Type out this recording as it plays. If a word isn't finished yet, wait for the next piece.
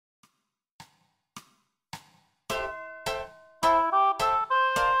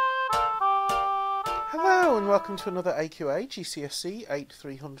Hello and welcome to another AQA GCSE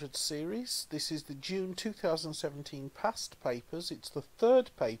 8300 series. This is the June 2017 past papers. It's the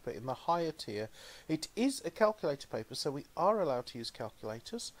third paper in the higher tier. It is a calculator paper, so we are allowed to use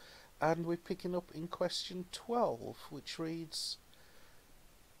calculators, and we're picking up in question 12, which reads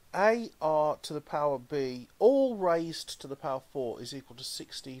AR to the power B all raised to the power 4 is equal to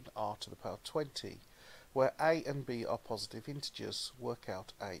 16R to the power 20. Where A and B are positive integers, work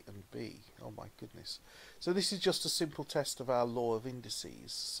out A and B. Oh my goodness. So this is just a simple test of our law of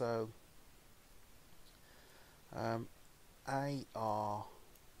indices. So AR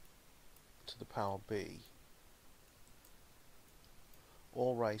to the power B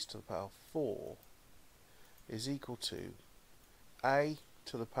all raised to the power 4 is equal to A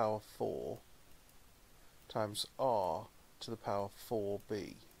to the power 4 times R to the power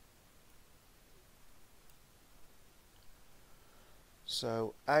 4B.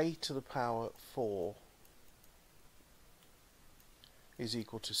 So A to the power 4 is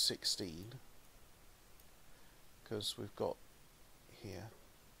equal to 16, because we've got here,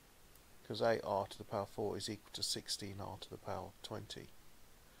 because AR to the power 4 is equal to 16R to the power 20.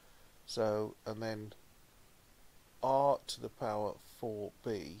 So, and then R to the power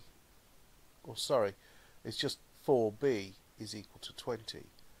 4B, or sorry, it's just 4B is equal to 20.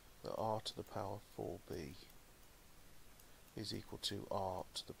 The R to the power 4B is equal to R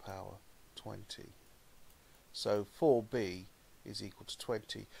to the power 20. So 4B is equal to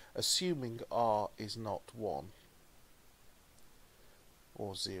 20, assuming R is not 1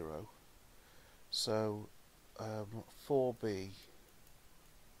 or 0. So 4B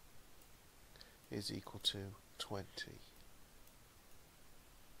is equal to 20.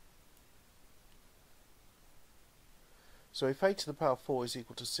 So if A to the power 4 is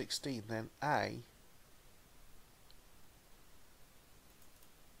equal to 16, then A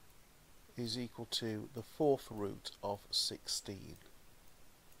is equal to the fourth root of 16,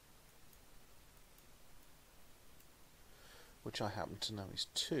 which I happen to know is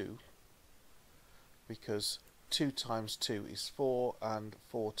 2, because 2 times 2 is 4, and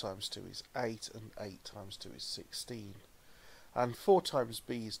 4 times 2 is 8, and 8 times 2 is 16. And 4 times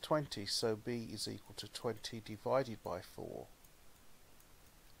B is 20, so B is equal to 20 divided by 4,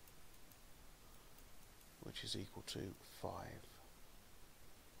 which is equal to 5.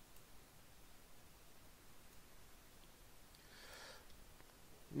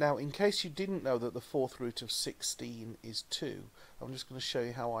 Now, in case you didn't know that the fourth root of 16 is 2, I'm just going to show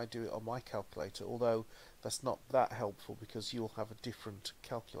you how I do it on my calculator, although that's not that helpful because you'll have a different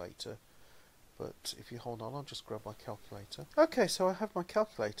calculator. But if you hold on, I'll just grab my calculator. Okay, so I have my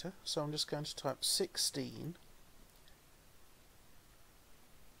calculator, so I'm just going to type 16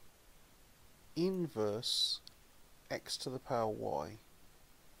 inverse x to the power y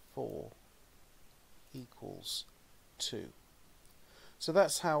 4 equals 2. So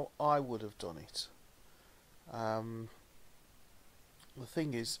that's how I would have done it. The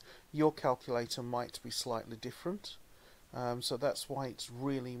thing is, your calculator might be slightly different, so that's why it's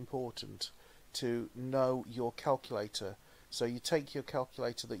really important to know your calculator. So you take your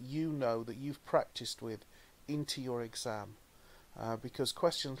calculator that you know, that you've practiced with, into your exam, because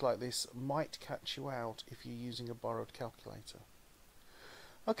questions like this might catch you out if you're using a borrowed calculator.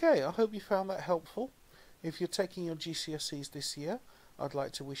 Okay, I hope you found that helpful. If you're taking your GCSEs this year, I'd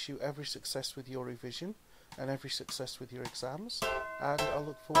like to wish you every success with your revision and every success with your exams, and I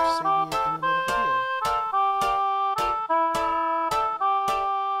look forward to seeing you in another video.